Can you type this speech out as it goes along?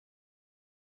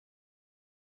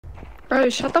Bro,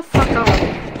 shut the fuck up.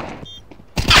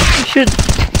 You should.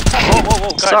 Whoa,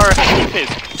 guys. Sorry.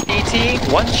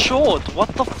 ET, one short. What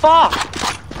the fuck?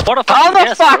 What a How fucking the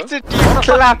guess, fuck bro. did you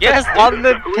clap guess, it on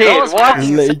the pit? What?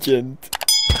 Legend.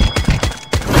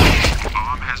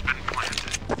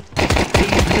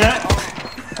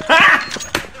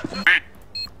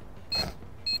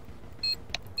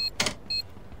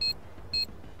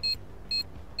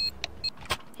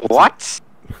 What?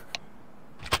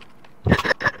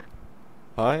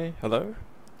 Hi, hello?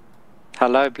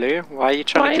 Hello, Blue. Why are you Why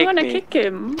trying do to you kick wanna me? kick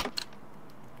him?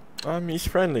 He's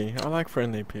friendly. I like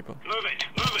friendly people. Move it.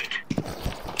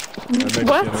 That makes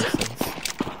What? zero sense.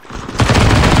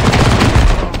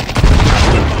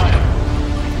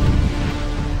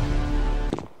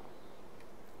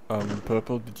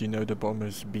 Purple, did you know the bomb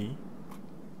is B?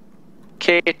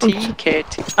 KT.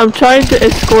 I'm trying to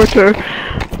escort her.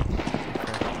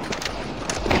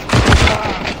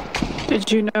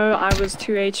 Did you know I was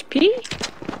 2 HP?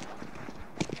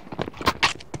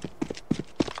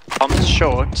 Bomb's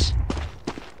short.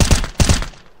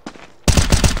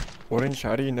 Orange,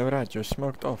 how do you know that? You're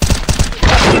smoked off.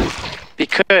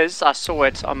 Because I saw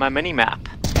it on my mini-map.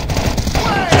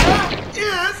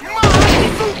 Is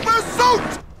my super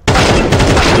suit?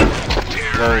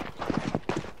 Well,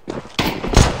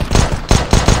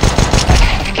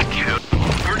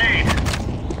 Grenade.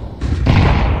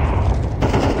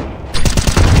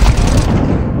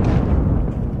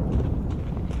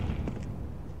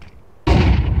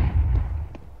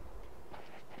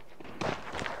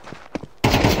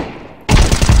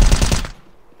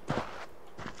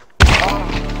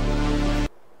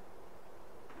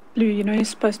 Blue, you know you're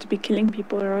supposed to be killing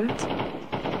people, right?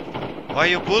 Why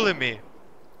you bullying me?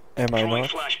 am I Throwing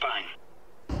not? flashbang.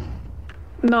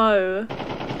 No.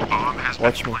 Bomb has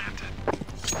Watch been me. planted.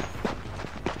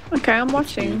 Okay, I'm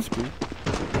watching. It's B.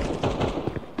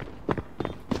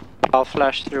 I'll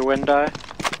flash through window.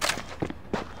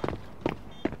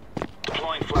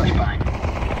 Deploying flashbang.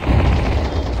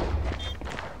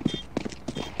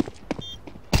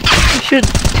 You should.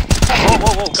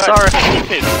 Whoa, guys. Sorry.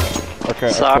 Okay,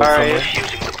 I Sorry. killed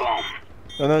Defusing the bomb.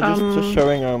 someone. No, just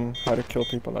showing how to kill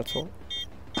people, that's all.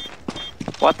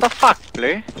 What the fuck,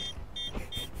 Blue?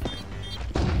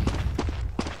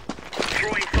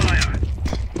 Throwing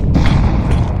fire.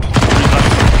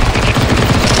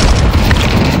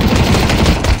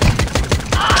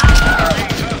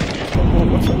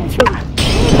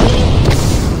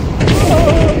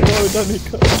 Oh,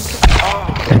 Danica.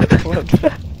 What?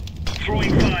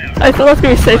 Throwing fire. I thought I was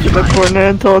gonna be safe in the corner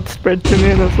until it spread to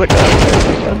me, and I was like,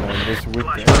 oh, Man, just with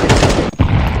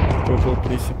that. Purple,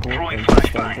 please support and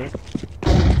stand there.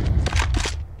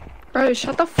 Bro,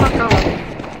 shut the fuck up.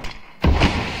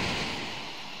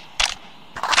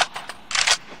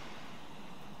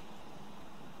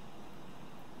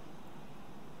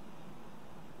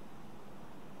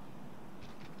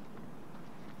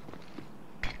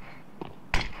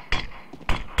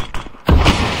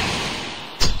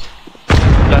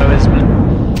 Low is man.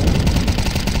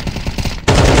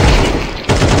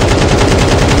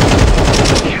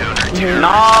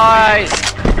 Nice!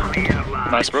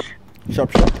 Nice, bro. Shop.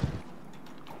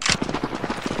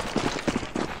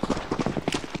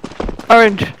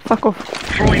 orange, fuck off.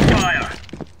 Throwing fire.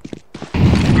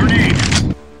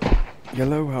 Grenade.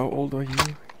 Yellow, how old are you?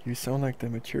 You sound like the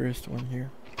maturest one here.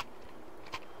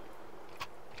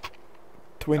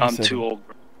 27. I'm too old,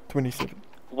 bro. 27.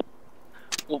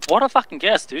 What a fucking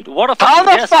guess, dude. What a How fucking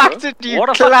the guess, fuck bro. did you What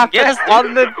a fucking clap guess, it dude.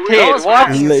 on the That pit? was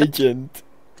What? Legend.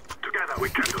 Together we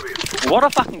can do this. What a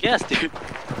fucking guess, dude.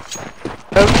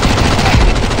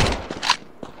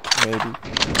 Maybe.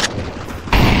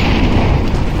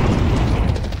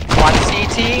 One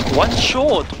CT? One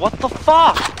short. What the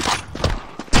fuck?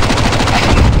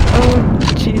 Oh,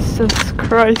 Jesus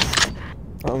Christ.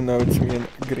 Oh no, it's me and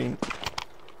green.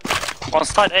 On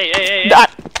side. Hey.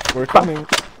 That. We're coming.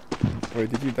 Wait,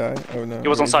 did you die? Oh no. He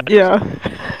was on side. Yeah.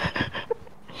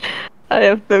 I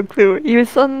have no clue. He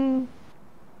was on.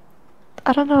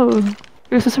 I don't know.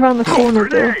 He was just around the corner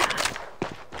there.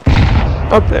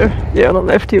 Up there. Yeah, on the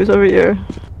left. He was over here.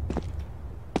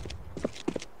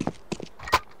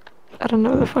 I don't know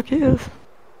where the fuck he is.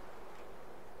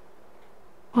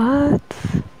 What?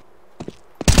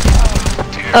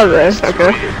 Oh, there.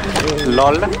 Okay.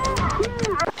 LOL.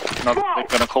 No, they're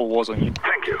gonna call wars on you.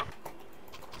 Thank you.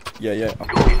 Yeah.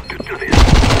 Going to do this.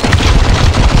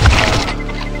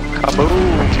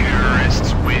 Kaboom.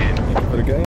 Terrorists win. For the game.